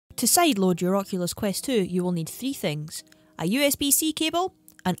To sideload your Oculus Quest 2, you will need 3 things: a USB-C cable,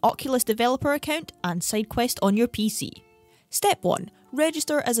 an Oculus Developer account, and SideQuest on your PC. Step 1.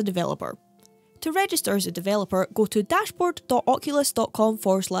 Register as a developer. To register as a developer, go to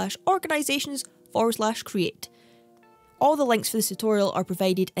dashboard.oculus.com/organizations/create. All the links for this tutorial are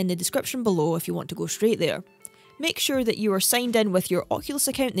provided in the description below if you want to go straight there. Make sure that you are signed in with your Oculus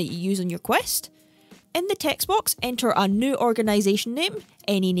account that you use on your Quest. In the text box, enter a new organisation name,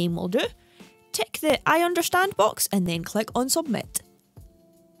 any name will do. Tick the I understand box and then click on submit.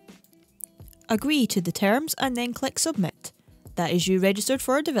 Agree to the terms and then click submit. That is you registered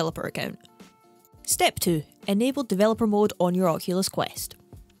for a developer account. Step 2. Enable developer mode on your Oculus Quest.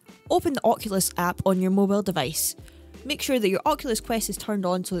 Open the Oculus app on your mobile device. Make sure that your Oculus Quest is turned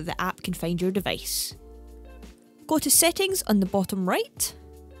on so that the app can find your device. Go to settings on the bottom right.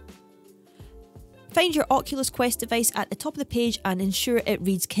 Find your Oculus Quest device at the top of the page and ensure it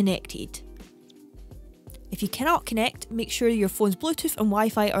reads connected. If you cannot connect, make sure your phone's Bluetooth and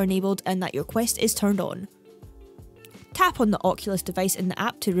Wi-Fi are enabled and that your Quest is turned on. Tap on the Oculus device in the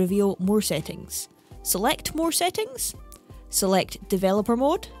app to reveal more settings. Select more settings. Select developer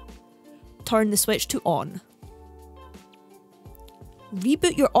mode. Turn the switch to on.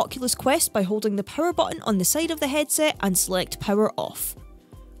 Reboot your Oculus Quest by holding the power button on the side of the headset and select power off.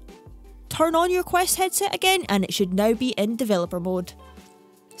 Turn on your Quest headset again and it should now be in developer mode.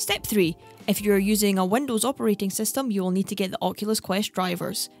 Step 3. If you're using a Windows operating system, you will need to get the Oculus Quest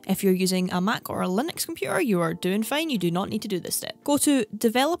drivers. If you're using a Mac or a Linux computer, you are doing fine, you do not need to do this step. Go to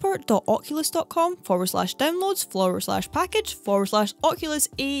developer.oculus.com/downloads/package/Oculus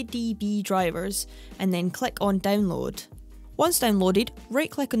ADB drivers and then click on download. Once downloaded,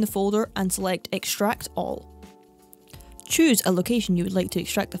 right click on the folder and select extract all. Choose a location you would like to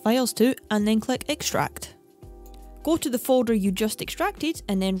extract the files to and then click extract. Go to the folder you just extracted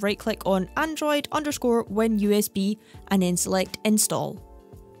and then right click on Android_WinUSB and then select install.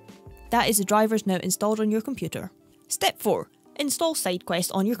 That is the drivers now installed on your computer. Step 4. Install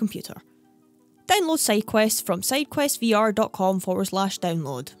SideQuest on your computer. Download SideQuest from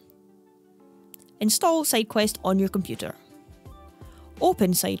sidequestvr.com/download. Install SideQuest on your computer.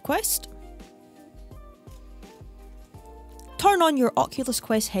 Open SideQuest. Turn on your Oculus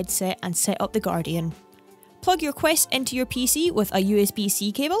Quest headset and set up the Guardian. Plug your Quest into your PC with a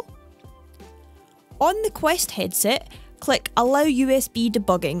USB-C cable. On the Quest headset, click Allow USB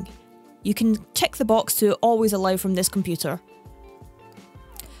debugging. You can check the box to always allow from this computer.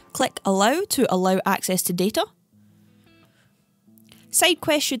 Click Allow to allow access to data.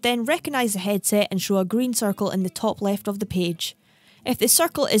 SideQuest should then recognise the headset and show a green circle in the top left of the page. If the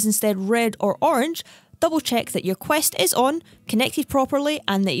circle is instead red or orange, double check that your Quest is on, connected properly,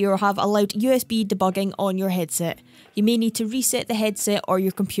 and that you have allowed USB debugging on your headset. You may need to reset the headset or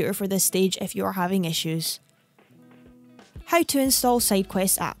your computer for this stage if you are having issues. How to install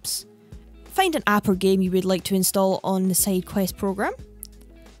SideQuest apps. Find an app or game you would like to install on the SideQuest program.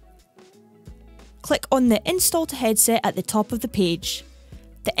 Click on the Install to Headset at the top of the page.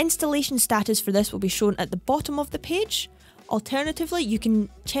 The installation status for this will be shown at the bottom of the page. Alternatively, you can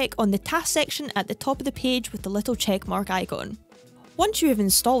check on the task section at the top of the page with the little checkmark icon. Once you have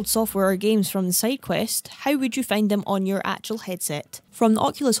installed software or games from the SideQuest, how would you find them on your actual headset? From the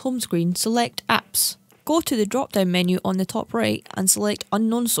Oculus home screen, select Apps. Go to the drop-down menu on the top right and select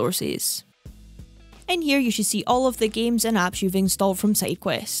Unknown Sources. In here you should see all of the games and apps you've installed from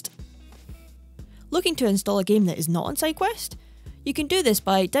SideQuest. Looking to install a game that is not on SideQuest? You can do this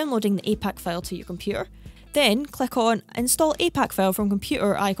by downloading the APK file to your computer. Then click on Install APK file from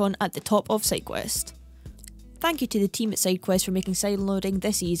computer icon at the top of SideQuest. Thank you to the team at SideQuest for making sideloading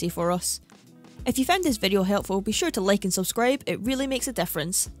this easy for us. If you found this video helpful, be sure to like and subscribe, it really makes a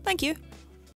difference. Thank you.